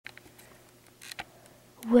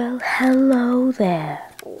Well, hello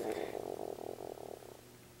there.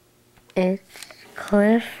 It's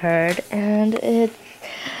Clifford, and it's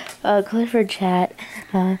Clifford Chat,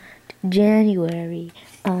 January.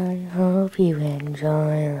 I hope you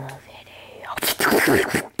enjoy the video.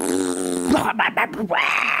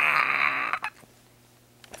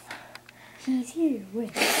 He's here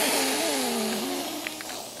with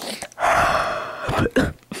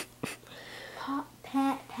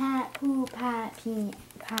pat, poo, pat, pee,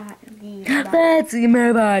 pat, bee. Let's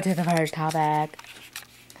move on to the first topic.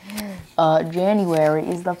 January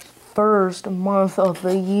is the first month of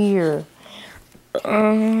the year.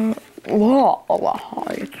 Well,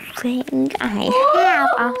 I think I have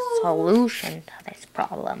a solution to this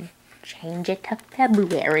problem. Change it to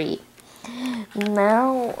February.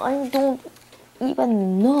 Now, I don't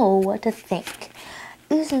even know what to think.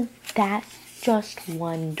 Isn't that just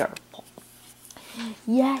wonderful?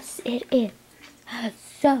 Yes, it is.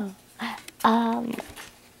 So,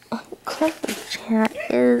 Clifford Chat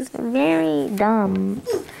is very dumb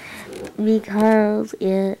because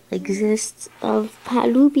it exists of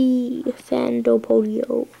Palubi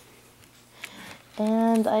Fandopodio.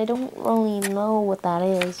 And I don't really know what that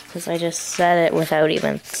is because I just said it without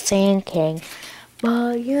even thinking.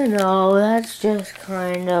 But, you know, that's just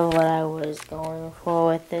kind of what I was going for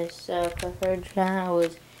with this Clifford Chat.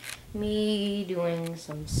 Was me doing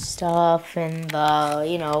some stuff in the,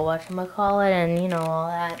 you know, whatchamacallit, and, you know, all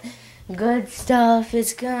that good stuff.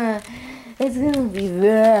 It's gonna be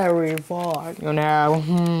very fun, you know.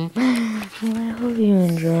 Well, I hope you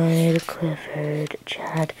enjoyed Clifford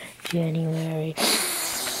Chat January.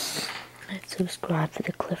 Subscribe to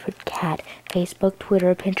the Clifford Cat. Facebook,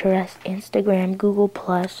 Twitter, Pinterest, Instagram, Google+,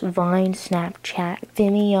 Vine, Snapchat,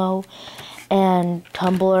 Vimeo, and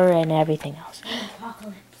Tumblr, and everything else.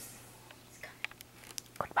 Apocalypse.